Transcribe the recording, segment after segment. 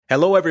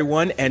Hello,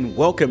 everyone, and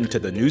welcome to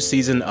the new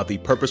season of the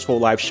Purposeful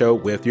Life Show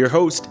with your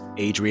host,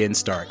 Adrian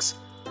Starks.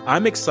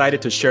 I'm excited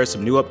to share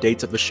some new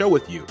updates of the show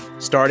with you,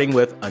 starting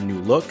with a new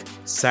look,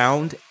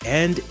 sound,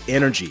 and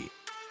energy,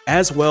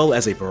 as well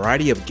as a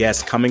variety of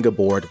guests coming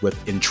aboard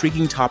with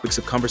intriguing topics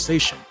of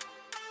conversation.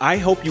 I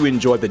hope you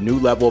enjoy the new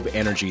level of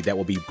energy that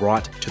will be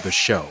brought to the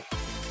show.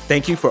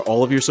 Thank you for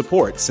all of your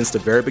support since the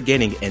very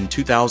beginning in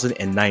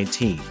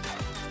 2019.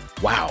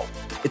 Wow,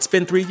 it's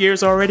been 3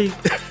 years already?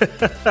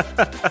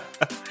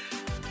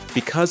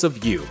 Because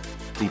of you,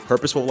 the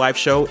Purposeful Life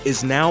Show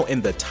is now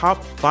in the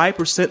top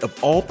 5%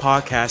 of all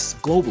podcasts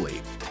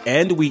globally,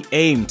 and we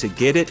aim to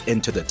get it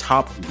into the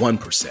top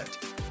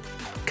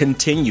 1%.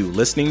 Continue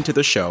listening to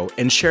the show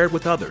and share it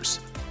with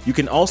others. You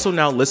can also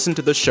now listen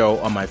to the show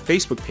on my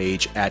Facebook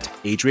page at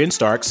Adrian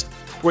Starks,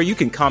 where you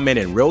can comment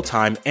in real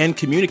time and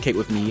communicate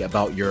with me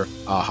about your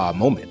aha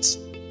moments.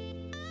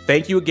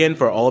 Thank you again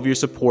for all of your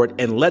support,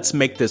 and let's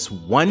make this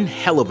one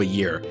hell of a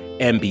year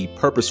and be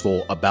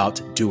purposeful about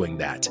doing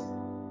that.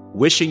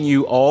 Wishing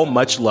you all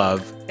much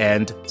love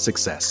and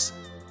success.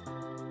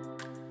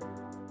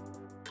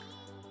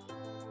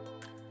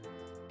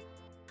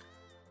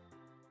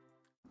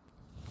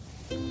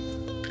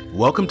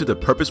 Welcome to the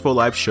Purposeful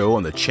Life Show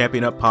on the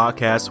Champion Up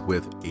podcast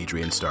with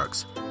Adrian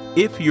Starks.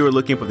 If you're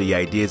looking for the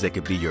ideas that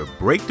could be your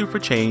breakthrough for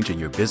change in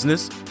your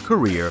business,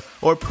 career,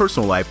 or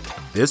personal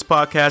life, this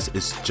podcast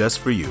is just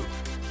for you.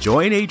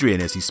 Join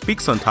Adrian as he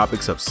speaks on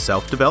topics of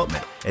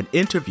self-development and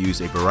interviews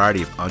a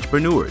variety of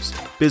entrepreneurs,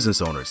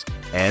 business owners,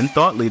 and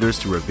thought leaders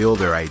to reveal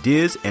their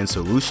ideas and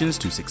solutions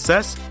to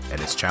success and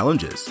its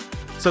challenges.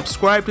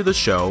 Subscribe to the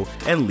show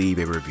and leave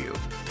a review.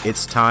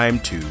 It's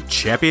time to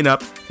champion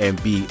up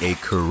and be a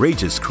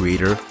courageous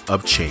creator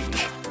of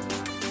change.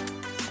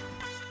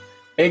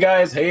 Hey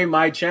guys, hey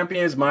my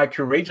champions, my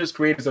courageous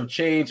creators of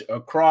change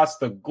across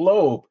the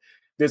globe.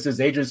 This is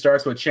Adrian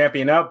Starks with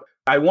Champion Up.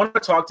 I want to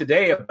talk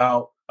today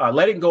about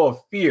letting go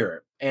of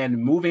fear and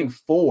moving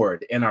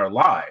forward in our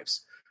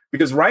lives.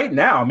 Because right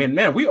now,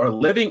 we are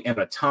living in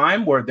a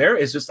time where there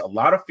is just a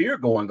lot of fear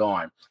going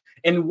on.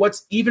 And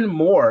what's even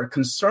more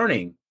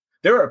concerning,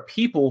 there are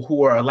people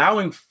who are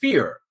allowing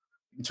fear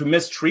to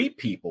mistreat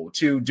people,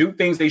 to do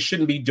things they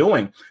shouldn't be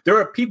doing. There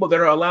are people that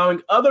are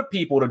allowing other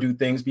people to do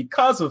things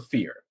because of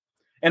fear.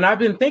 And I've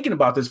been thinking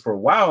about this for a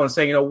while and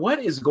saying, what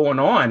is going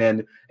on?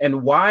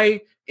 And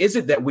why is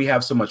it that we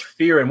have so much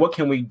fear? And what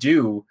can we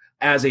do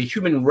as a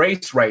human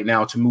race right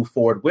now to move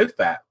forward with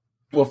that?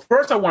 Well,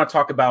 first, I want to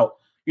talk about,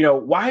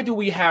 why do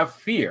we have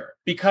fear?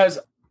 Because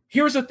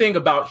here's the thing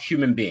about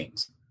human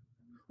beings.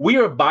 We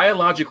are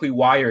biologically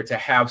wired to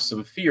have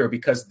some fear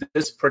because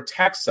this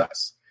protects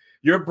us.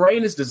 Your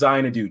brain is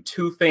designed to do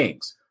two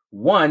things.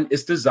 One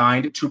is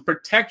designed to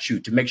protect you,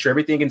 to make sure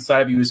everything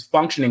inside of you is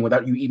functioning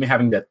without you even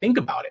having to think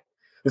about it.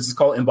 This is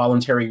called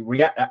involuntary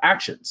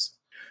actions.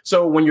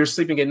 So when you're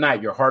sleeping at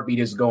night, your heartbeat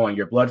is going,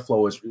 your blood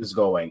flow is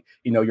going,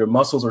 your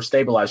muscles are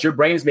stabilized. Your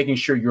brain is making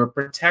sure you're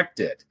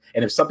protected.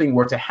 And if something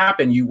were to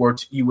happen, you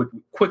would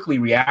quickly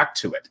react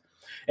to it.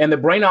 And the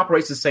brain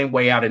operates the same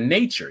way out in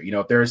nature.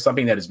 If there is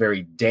something that is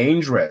very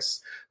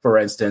dangerous, for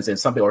instance, and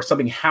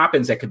something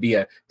happens that could be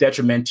a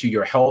detriment to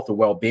your health or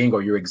well-being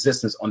or your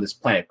existence on this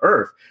planet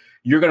Earth,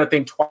 you're going to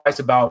think twice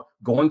about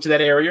going to that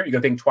area. You're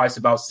going to think twice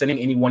about sending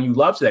anyone you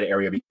love to that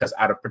area because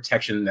out of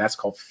protection,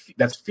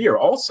 that's fear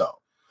also.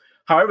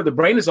 However, the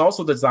brain is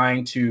also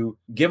designed to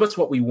give us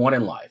what we want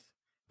in life.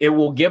 It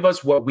will give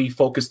us what we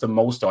focus the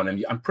most on.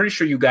 And I'm pretty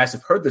sure you guys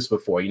have heard this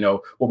before.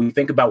 What we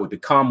think about, we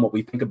become. What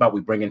we think about,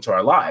 we bring into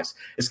our lives.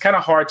 It's kind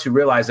of hard to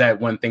realize that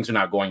when things are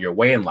not going your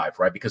way in life,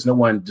 right? Because no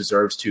one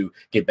deserves to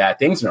get bad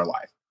things in their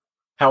life.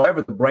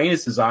 However, the brain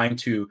is designed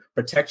to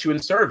protect you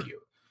and serve you.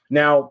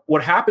 Now,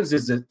 what happens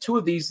is that two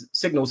of these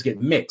signals get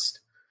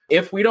mixed.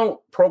 If we don't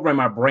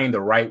program our brain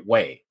the right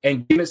way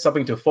and give it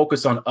something to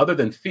focus on other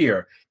than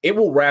fear, it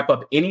will wrap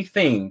up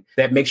anything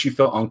that makes you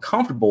feel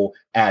uncomfortable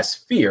as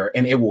fear,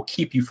 and it will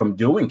keep you from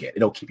doing it.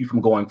 It'll keep you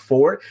from going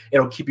forward.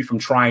 It'll keep you from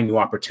trying new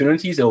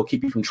opportunities. It'll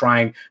keep you from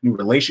trying new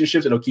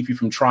relationships. It'll keep you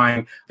from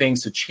trying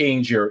things to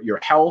change your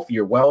health,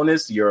 your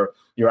wellness, your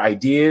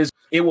ideas.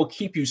 It will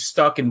keep you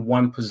stuck in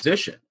one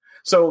position.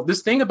 So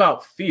this thing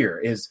about fear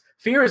is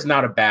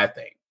not a bad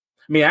thing.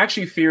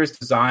 Actually, fear is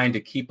designed to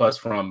keep us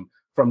from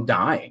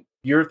dying.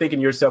 You're thinking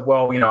to yourself,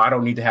 well, I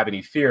don't need to have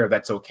any fear.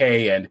 That's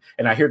okay. And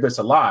I hear this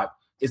a lot.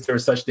 Is there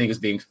such thing as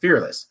being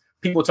fearless?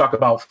 People talk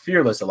about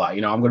fearless a lot.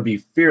 I'm going to be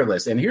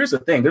fearless. And here's the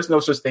thing. There's no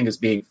such thing as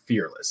being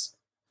fearless.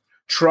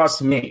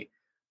 Trust me.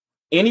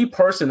 Any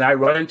person that I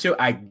run into,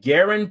 I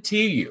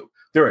guarantee you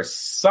there is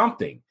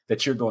something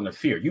that you're going to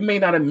fear. You may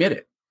not admit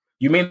it.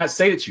 You may not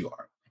say that you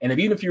are. And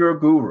even if you're a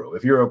guru,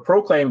 if you're a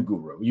proclaimed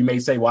guru, you may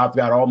say, well, I've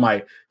got all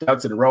my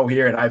ducks in a row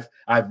here and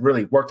I've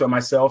really worked on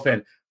myself.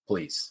 And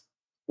please,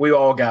 we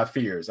all got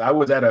fears. I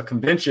was at a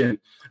convention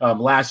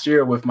last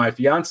year with my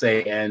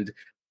fiance and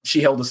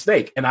she held a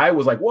snake. And I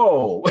was like,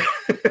 whoa,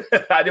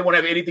 I didn't want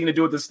to have anything to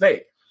do with the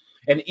snake.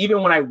 And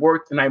even when I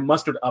worked and I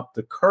mustered up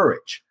the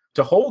courage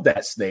to hold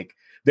that snake,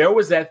 there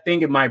was that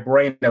thing in my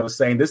brain that was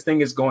saying, this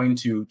thing is going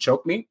to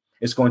choke me.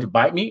 It's going to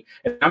bite me.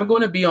 And I'm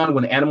going to be on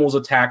When Animals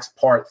Attacks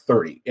Part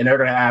 30. And they're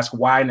going to ask,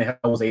 why in the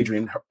hell was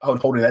Adrian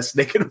holding that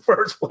snake in the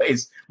first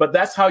place? But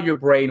that's how your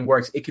brain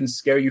works. It can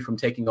scare you from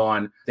taking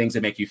on things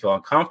that make you feel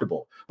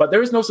uncomfortable. But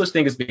there is no such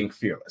thing as being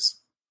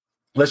fearless.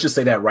 Let's just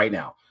say that right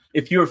now.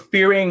 If you're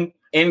fearing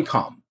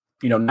income,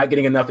 not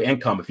getting enough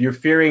income, if you're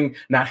fearing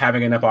not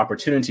having enough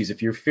opportunities,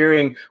 if you're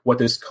fearing what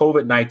this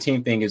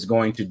COVID-19 thing is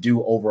going to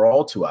do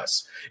overall to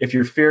us, if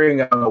you're fearing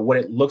what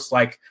it looks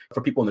like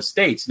for people in the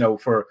States,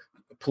 for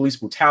police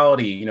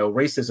brutality,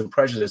 racism,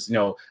 prejudice,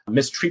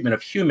 mistreatment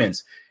of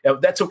humans,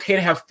 that's okay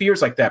to have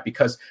fears like that,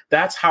 because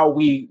that's how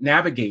we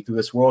navigate through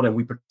this world and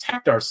we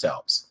protect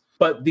ourselves.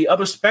 But the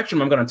other spectrum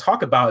I'm going to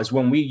talk about is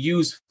when we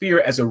use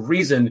fear as a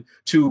reason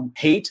to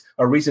hate,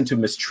 a reason to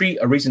mistreat,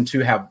 a reason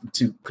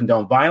to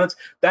condone violence.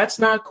 That's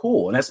not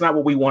cool. And that's not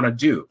what we want to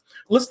do.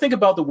 Let's think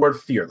about the word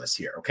fearless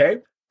here, okay?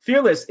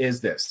 Fearless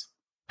is this.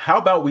 How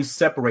about we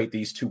separate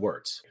these two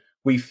words?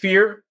 We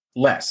fear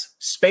less.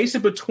 Space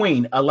in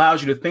between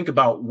allows you to think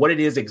about what it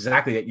is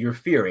exactly that you're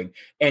fearing.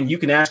 And you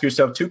can ask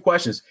yourself two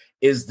questions.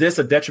 Is this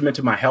a detriment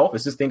to my health?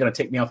 Is this thing going to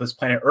take me off this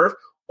planet Earth?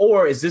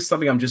 Or is this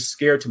something I'm just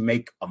scared to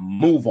make a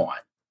move on?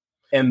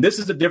 And this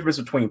is the difference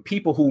between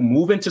people who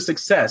move into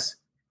success,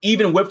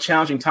 even with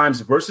challenging times,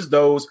 versus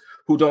those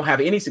who don't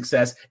have any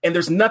success and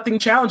there's nothing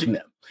challenging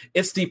them.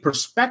 It's the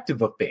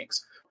perspective of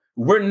things.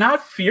 We're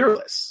not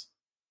fearless.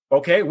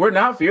 Okay, we're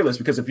not fearless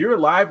because if you're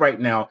alive right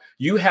now,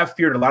 you have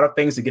feared a lot of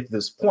things to get to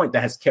this point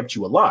that has kept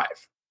you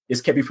alive. It's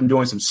kept you from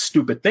doing some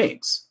stupid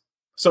things.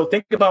 So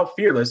think about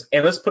fearless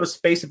and let's put a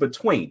space in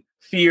between.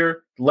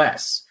 Fear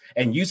less.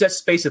 And use that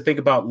space to think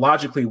about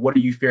logically, what are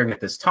you fearing at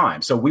this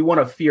time? So we want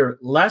to fear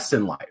less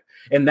in life.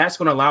 And that's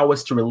going to allow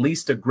us to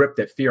release the grip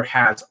that fear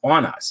has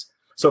on us.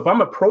 So if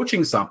I'm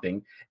approaching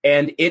something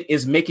and it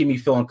is making me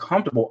feel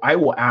uncomfortable, I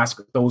will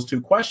ask those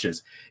two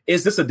questions.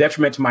 Is this a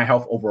detriment to my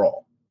health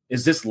overall?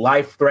 Is this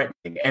life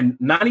threatening? And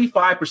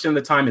 95% of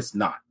the time it's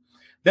not.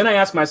 Then I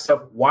ask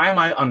myself, why am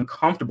I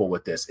uncomfortable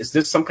with this? Is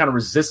this some kind of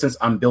resistance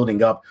I'm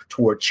building up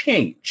toward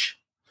change?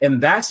 And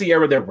that's the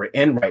era that we're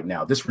in right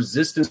now, this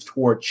resistance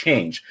toward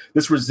change,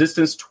 this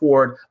resistance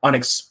toward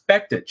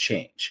unexpected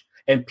change.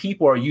 And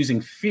people are using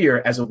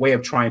fear as a way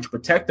of trying to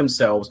protect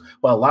themselves,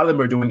 but a lot of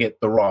them are doing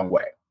it the wrong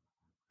way.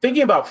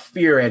 Thinking about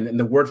fear and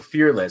the word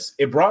fearless,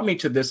 it brought me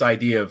to this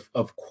idea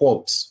of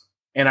quotes.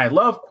 And I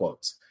love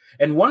quotes.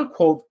 And one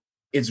quote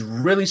is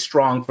really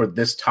strong for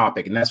this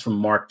topic, and that's from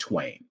Mark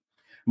Twain.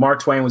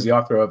 Mark Twain was the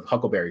author of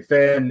Huckleberry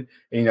Finn,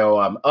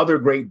 other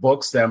great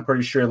books that I'm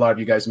pretty sure a lot of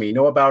you guys may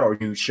know about or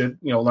you should,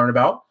 learn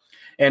about.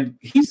 And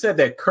he said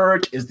that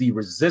courage is the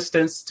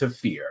resistance to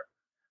fear,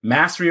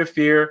 mastery of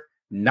fear,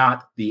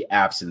 not the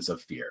absence of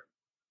fear.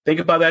 Think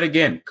about that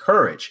again.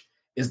 Courage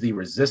is the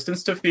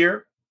resistance to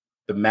fear,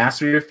 the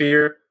mastery of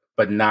fear,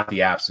 but not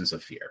the absence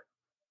of fear.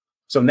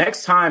 So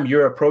next time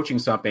you're approaching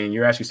something and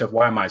you're asking yourself,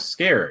 why am I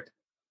scared?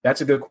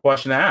 That's a good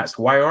question to ask.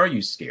 Why are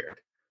you scared?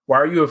 Why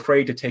are you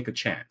afraid to take a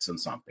chance on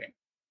something?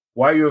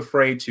 Why are you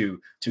afraid to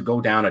go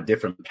down a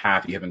different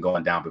path you haven't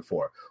gone down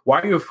before? Why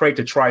are you afraid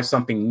to try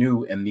something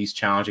new in these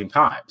challenging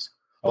times?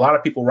 A lot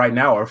of people right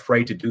now are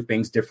afraid to do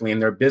things differently in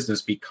their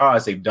business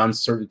because they've done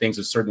certain things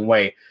a certain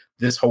way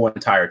this whole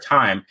entire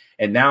time.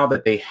 And now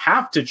that they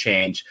have to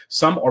change,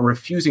 some are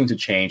refusing to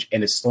change,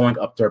 and it's slowing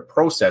up their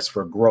process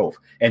for growth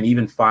and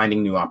even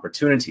finding new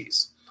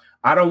opportunities.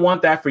 I don't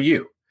want that for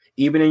you.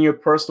 Even in your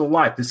personal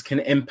life, this can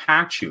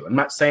impact you. I'm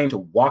not saying to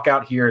walk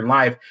out here in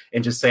life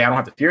and just say, I don't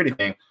have to fear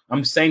anything.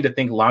 I'm saying to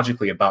think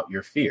logically about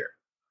your fear.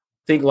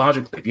 Think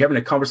logically. If you're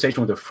having a conversation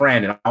with a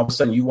friend and all of a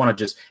sudden you want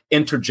to just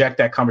interject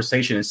that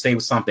conversation and say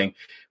something,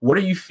 what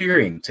are you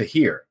fearing to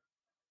hear?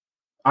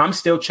 I'm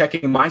still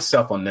checking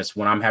myself on this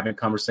when I'm having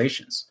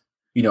conversations.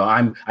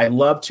 I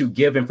love to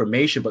give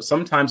information, but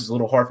sometimes it's a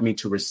little hard for me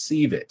to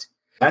receive it.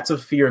 That's a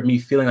fear of me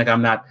feeling like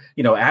I'm not,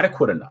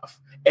 adequate enough.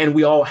 And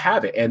we all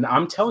have it. And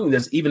I'm telling you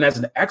this even as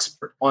an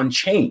expert on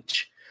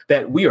change,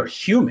 that we are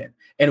human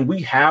and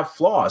we have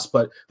flaws.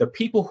 But the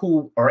people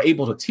who are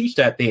able to teach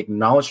that, they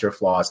acknowledge their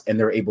flaws and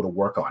they're able to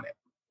work on it.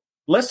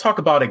 Let's talk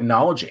about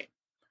acknowledging.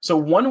 So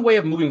one way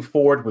of moving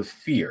forward with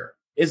fear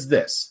is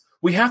this.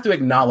 We have to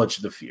acknowledge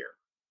the fear,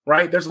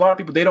 right? There's a lot of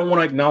people, they don't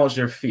want to acknowledge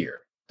their fear.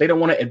 They don't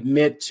want to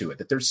admit to it,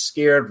 that they're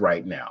scared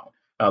right now.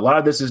 A lot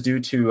of this is due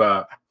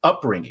to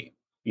upbringing.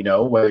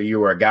 Whether you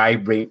were a guy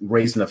being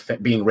raised in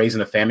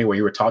a family where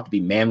you were taught to be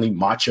manly,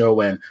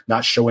 macho, and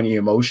not show any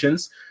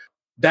emotions,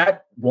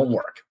 that won't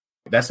work.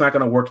 That's not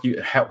going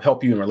to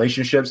help you in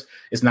relationships.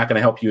 It's not going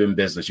to help you in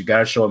business. You got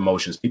to show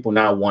emotions. People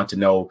now want to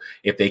know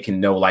if they can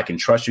know, like, and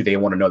trust you. They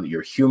want to know that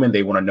you're human.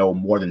 They want to know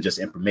more than just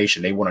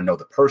information. They want to know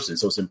the person.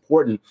 So it's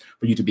important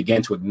for you to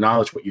begin to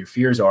acknowledge what your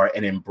fears are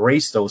and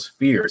embrace those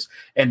fears.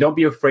 And don't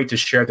be afraid to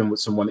share them with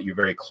someone that you're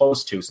very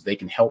close to so they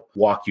can help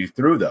walk you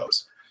through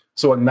those.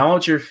 So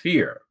acknowledge your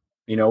fear.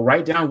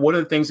 Write down what are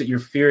the things that you're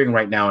fearing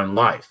right now in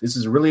life. This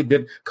is a really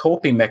good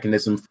coping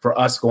mechanism for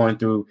us going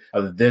through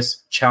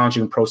this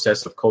challenging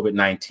process of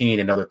COVID-19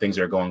 and other things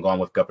that are going on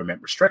with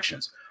government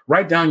restrictions.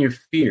 Write down your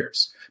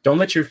fears, Don't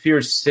let your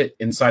fears sit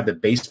inside the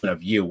basement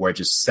of you where it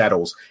just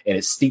settles and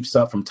it steeps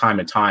up from time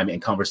to time in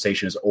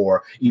conversations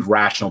or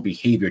irrational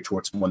behavior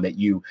towards someone that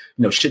you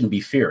shouldn't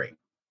be fearing.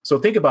 So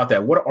think about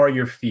that. What are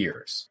your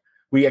fears?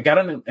 We got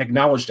to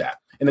acknowledge that.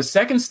 And the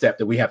second step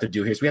that we have to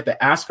do here is we have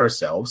to ask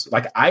ourselves,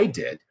 like I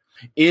did,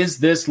 is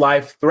this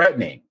life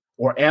threatening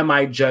or am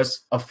I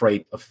just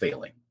afraid of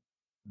failing?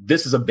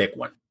 This is a big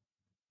one.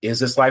 Is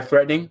this life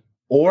threatening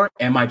or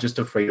am I just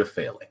afraid of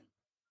failing?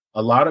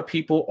 A lot of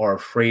people are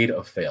afraid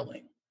of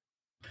failing.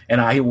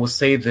 And I will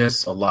say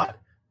this a lot.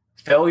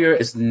 Failure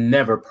is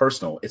never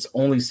personal. It's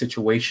only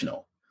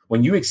situational.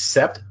 When you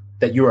accept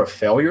that you're a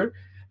failure,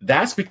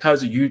 that's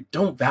because you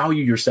don't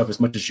value yourself as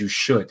much as you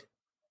should.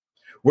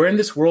 We're in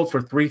this world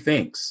for three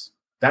things.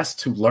 That's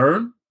to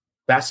learn,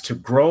 that's to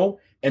grow,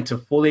 and to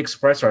fully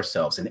express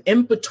ourselves. And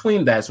in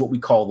between that is what we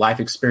call life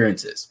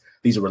experiences.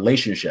 These are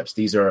relationships.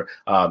 These are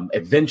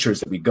adventures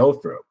that we go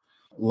through.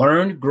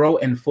 Learn, grow,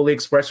 and fully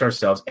express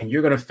ourselves. And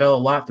you're going to fail a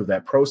lot through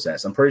that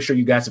process. I'm pretty sure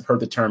you guys have heard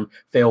the term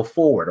fail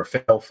forward or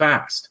fail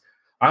fast.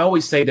 I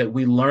always say that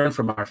we learn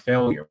from our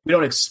failure. We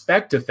don't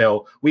expect to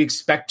fail. We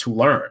expect to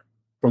learn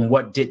from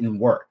what didn't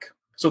work.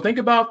 So think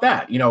about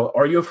that.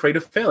 Are you afraid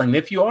of failing? And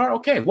if you are,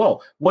 okay,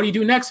 well, what do you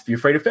do next if you're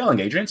afraid of failing,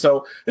 Adrian?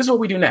 So this is what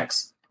we do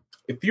next.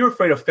 If you're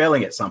afraid of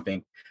failing at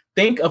something,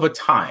 think of a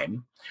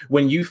time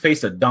when you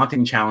faced a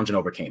daunting challenge and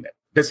overcame it.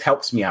 This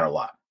helps me out a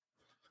lot.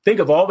 Think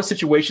of all the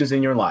situations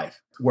in your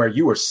life where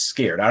you were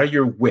scared out of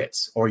your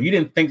wits, or you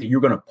didn't think that you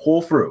were going to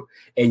pull through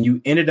and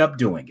you ended up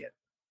doing it.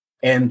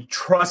 And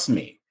trust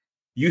me,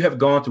 you have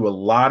gone through a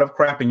lot of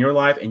crap in your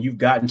life and you've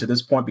gotten to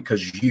this point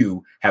because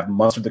you have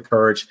mustered the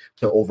courage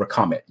to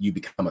overcome it. You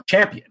become a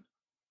champion.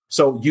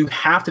 So you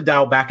have to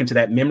dial back into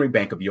that memory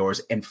bank of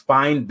yours and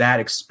find that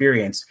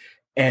experience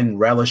and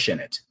relish in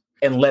it.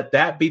 And let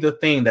that be the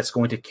thing that's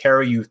going to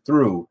carry you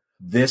through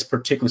this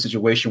particular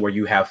situation where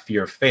you have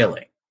fear of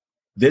failing.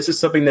 This is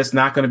something that's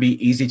not going to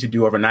be easy to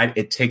do overnight.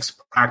 It takes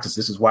practice.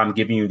 This is why I'm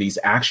giving you these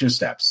action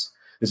steps.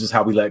 This is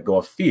how we let go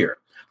of fear,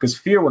 because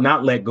fear will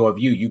not let go of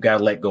you. You got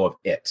to let go of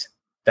it.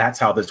 That's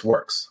how this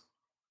works.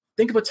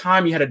 Think of a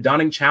time you had a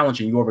daunting challenge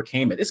and you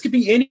overcame it. This could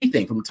be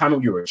anything from the time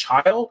when you were a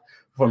child,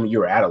 from you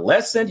were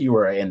adolescent, you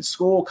were in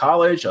school,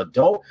 college,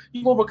 adult.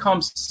 You've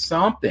overcome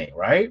something,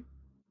 right?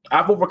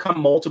 I've overcome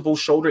multiple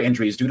shoulder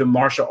injuries due to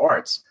martial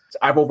arts.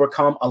 I've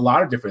overcome a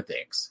lot of different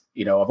things.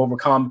 I've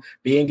overcome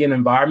being in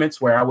environments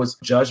where I was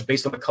judged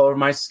based on the color of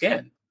my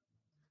skin.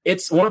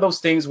 It's one of those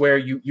things where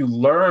you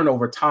learn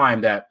over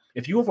time that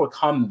if you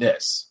overcome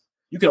this,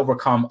 you can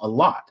overcome a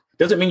lot.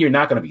 Doesn't mean you're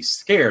not going to be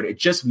scared. It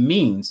just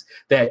means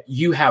that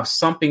you have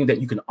something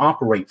that you can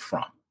operate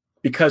from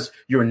because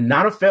you're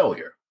not a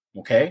failure.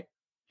 Okay?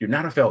 You're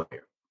not a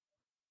failure.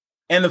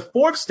 And the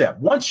fourth step,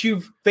 once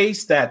you've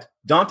faced that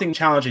daunting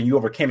challenge and you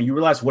overcame it, you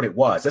realize what it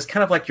was. That's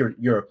kind of like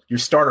your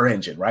starter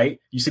engine, right?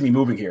 You see me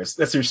moving here.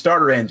 That's your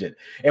starter engine.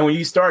 And when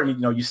you start,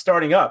 you're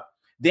starting up,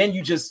 then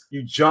you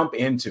jump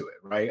into it,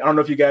 right? I don't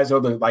know if you guys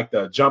know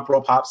the jump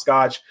rope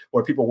hopscotch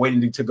where people are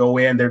waiting to go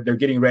in, they're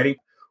getting ready.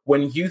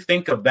 When you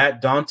think of that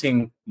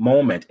daunting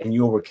moment and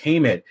you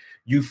overcame it,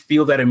 you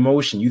feel that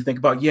emotion. You think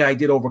about, yeah, I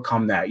did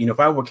overcome that. If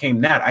I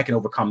overcame that, I can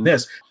overcome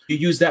this. You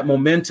use that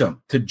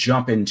momentum to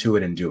jump into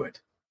it and do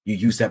it. You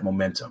use that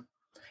momentum.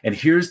 And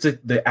here's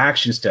the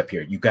action step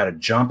here. You got to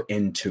jump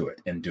into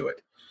it and do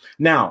it.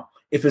 Now,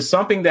 if it's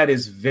something that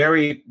is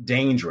very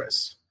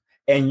dangerous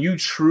and you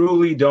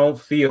truly don't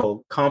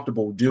feel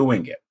comfortable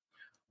doing it,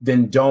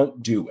 then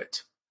don't do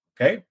it.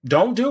 Okay?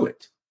 Don't do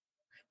it.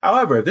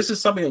 However, if this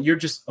is something that you're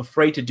just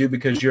afraid to do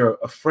because you're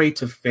afraid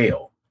to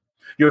fail,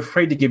 you're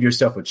afraid to give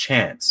yourself a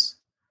chance,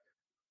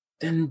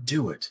 then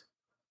do it.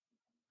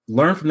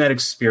 Learn from that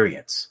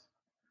experience.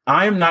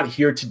 I am not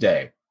here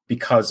today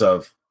because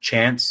of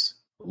chance,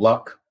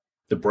 luck,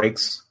 the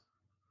breaks.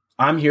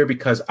 I'm here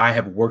because I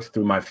have worked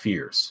through my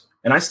fears.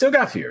 And I still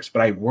got fears,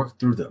 but I worked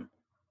through them.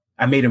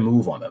 I made a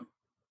move on them.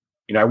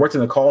 I worked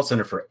in the call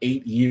center for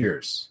 8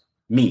 years.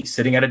 Me,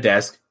 sitting at a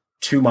desk,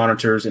 2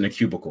 monitors in a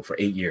cubicle for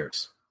 8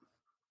 years.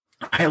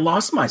 I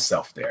lost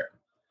myself there.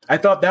 I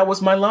thought that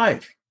was my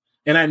life.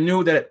 And I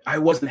knew that I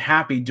wasn't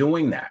happy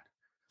doing that.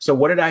 So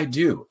what did I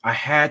do? I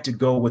had to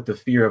go with the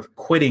fear of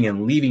quitting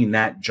and leaving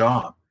that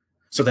job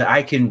so that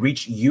I can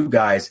reach you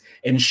guys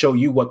and show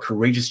you what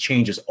courageous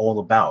change is all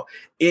about.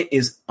 It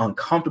is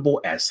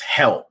uncomfortable as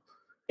hell.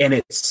 And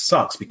it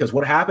sucks because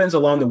what happens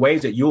along the way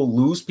is that you'll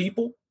lose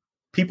people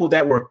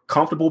that were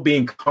comfortable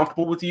being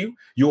comfortable with you.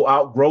 You'll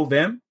outgrow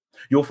them.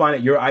 You'll find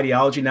that your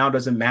ideology now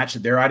doesn't match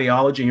their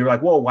ideology. And you're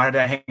like, whoa, why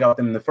did I hang out with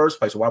them in the first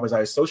place? Why was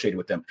I associated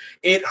with them?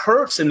 It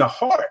hurts in the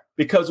heart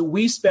because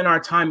we spend our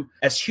time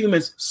as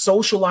humans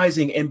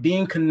socializing and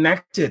being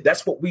connected.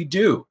 That's what we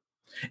do.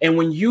 And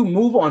when you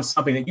move on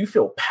something that you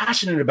feel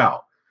passionate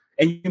about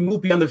and you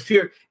move beyond the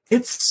fear,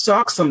 it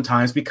sucks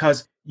sometimes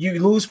because you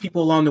lose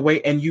people along the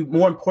way. And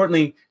more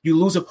importantly, you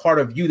lose a part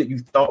of you that you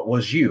thought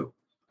was you.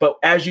 But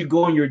as you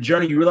go on your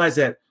journey, you realize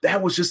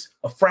that was just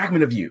a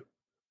fragment of you.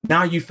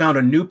 Now you found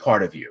a new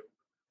part of you.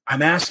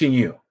 I'm asking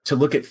you to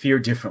look at fear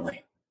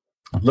differently.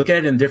 Look at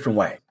it in a different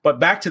way. But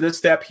back to this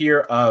step here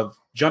of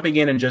jumping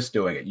in and just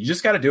doing it. You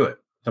just got to do it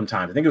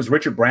sometimes. I think it was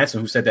Richard Branson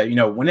who said that,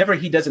 whenever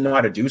he doesn't know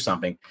how to do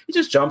something, he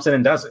just jumps in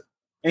and does it.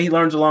 And he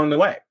learns along the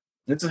way.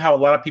 This is how a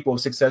lot of people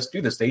of success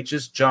do this. They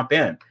just jump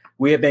in.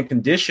 We have been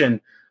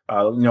conditioned,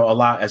 a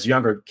lot as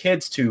younger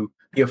kids to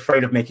be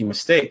afraid of making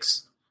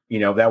mistakes.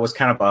 That was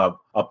kind of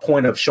a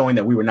point of showing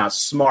that we were not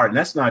smart. And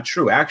that's not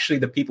true. Actually,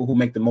 the people who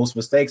make the most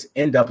mistakes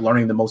end up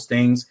learning the most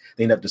things.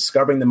 They end up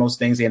discovering the most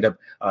things. They end up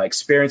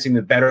experiencing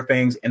the better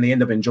things. And they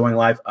end up enjoying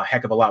life a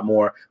heck of a lot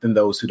more than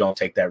those who don't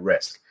take that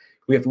risk.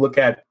 We have to look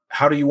at,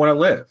 how do you want to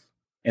live?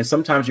 And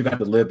sometimes you have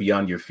to live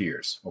beyond your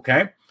fears.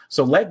 Okay.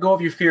 So let go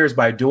of your fears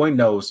by doing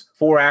those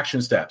 4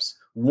 action steps.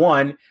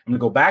 1, I'm going to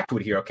go back to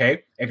it here.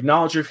 Okay.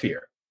 Acknowledge your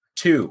fear.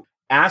 2,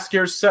 ask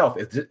yourself,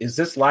 is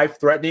this life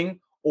threatening?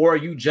 Or are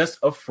you just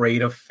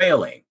afraid of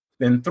failing?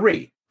 Then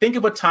 3, think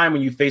of a time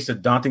when you faced a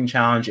daunting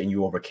challenge and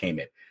you overcame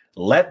it.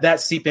 Let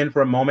that seep in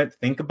for a moment.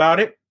 Think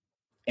about it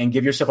and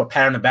give yourself a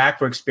pat on the back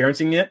for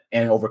experiencing it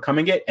and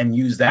overcoming it, and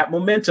use that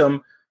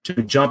momentum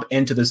to jump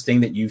into this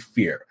thing that you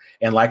fear.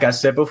 And like I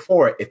said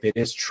before, if it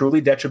is truly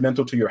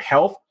detrimental to your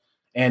health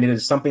and it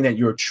is something that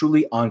you're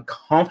truly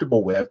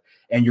uncomfortable with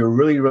and you're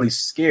really, really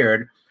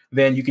scared,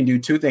 then you can do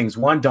 2 things.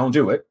 1, don't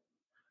do it.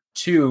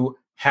 2,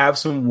 have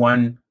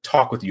someone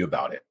talk with you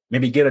about it.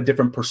 Maybe get a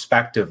different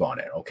perspective on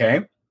it,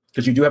 okay?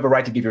 Because you do have a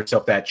right to give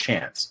yourself that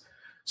chance.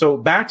 So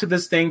back to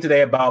this thing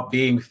today about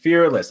being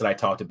fearless that I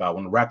talked about. I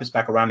want to wrap this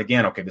back around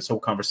again, okay, this whole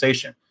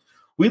conversation.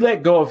 We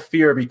let go of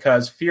fear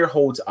because fear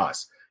holds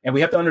us. And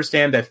we have to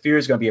understand that fear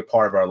is going to be a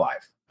part of our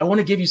life. I want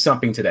to give you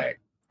something today.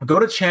 Go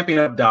to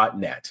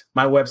championup.net,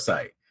 my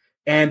website.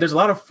 And there's a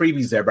lot of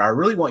freebies there, but I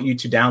really want you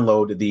to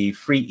download the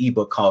free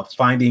ebook called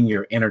Finding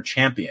Your Inner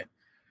Champion.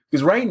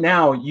 Because right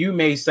now you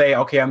may say,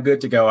 okay, I'm good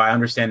to go. I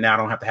understand now I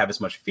don't have to have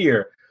as much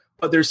fear,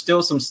 but there's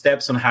still some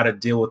steps on how to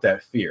deal with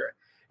that fear.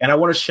 And I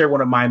want to share one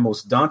of my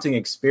most daunting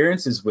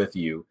experiences with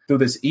you through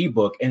this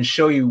ebook and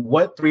show you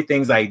what 3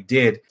 things I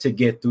did to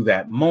get through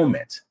that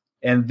moment.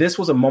 And this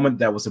was a moment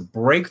that was a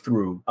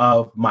breakthrough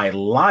of my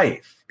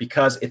life,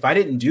 because if I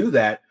didn't do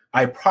that,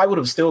 I probably would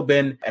have still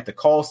been at the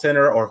call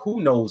center or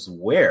who knows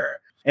where.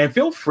 And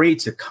feel free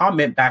to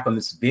comment back on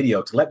this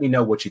video to let me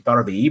know what you thought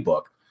of the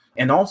ebook,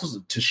 and also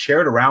to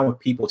share it around with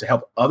people to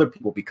help other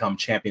people become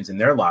champions in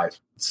their lives.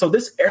 So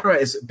this era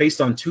is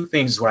based on 2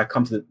 things where I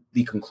come to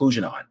the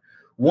conclusion on.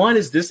 1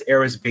 is this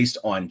era is based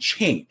on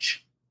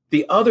change.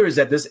 The other is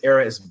that this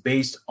era is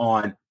based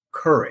on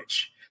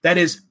courage. That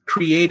is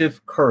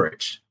creative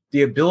courage,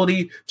 the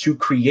ability to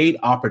create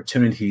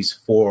opportunities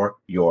for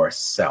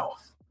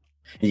yourself.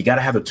 And you got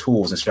to have the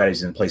tools and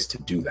strategies in place to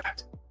do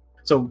that.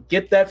 So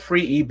get that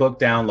free ebook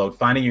download,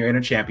 Finding Your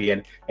Inner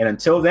Champion. And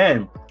until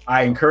then,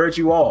 I encourage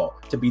you all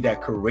to be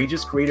that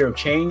courageous creator of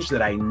change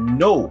that I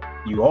know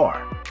you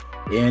are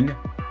in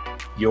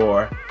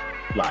your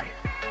life.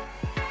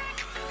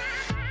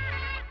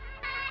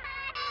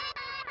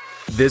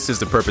 This is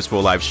the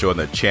Purposeful Life Show on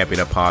the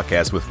Champion Up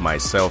Podcast with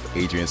myself,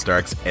 Adrian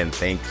Starks, and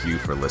thank you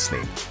for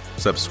listening.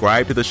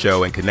 Subscribe to the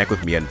show and connect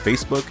with me on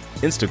Facebook,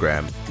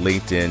 Instagram,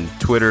 LinkedIn,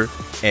 Twitter,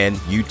 and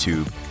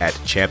YouTube at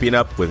Champion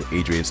Up with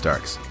Adrian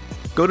Starks.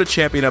 Go to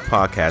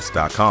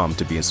championuppodcast.com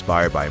to be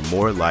inspired by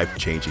more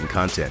life-changing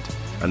content.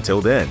 Until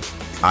then,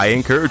 I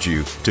encourage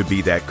you to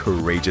be that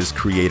courageous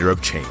creator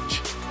of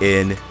change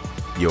in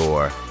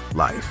your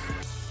life.